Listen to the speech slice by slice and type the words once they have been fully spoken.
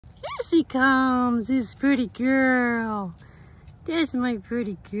she comes, this pretty girl. There's my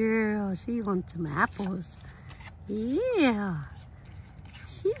pretty girl. She wants some apples. Yeah.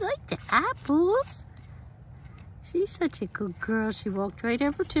 She liked the apples. She's such a good girl. She walked right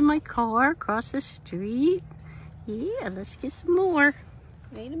over to my car across the street. Yeah, let's get some more.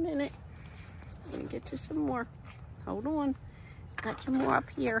 Wait a minute. Let me get you some more. Hold on. Got some more up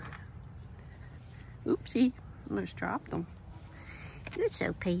here. Oopsie. Almost dropped them. You're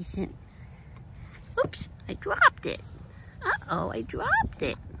so patient. Oops, I dropped it. Uh-oh, I dropped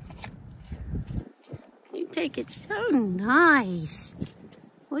it. You take it so nice.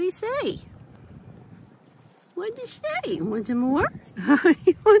 What do you say? What'd you say? You want some more?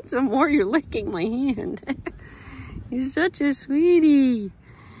 You want some more? You're licking my hand. You're such a sweetie.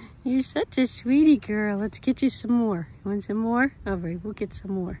 You're such a sweetie girl. Let's get you some more. You want some more? All right, we'll get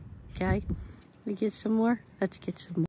some more. Okay? We get some more? Let's get some more.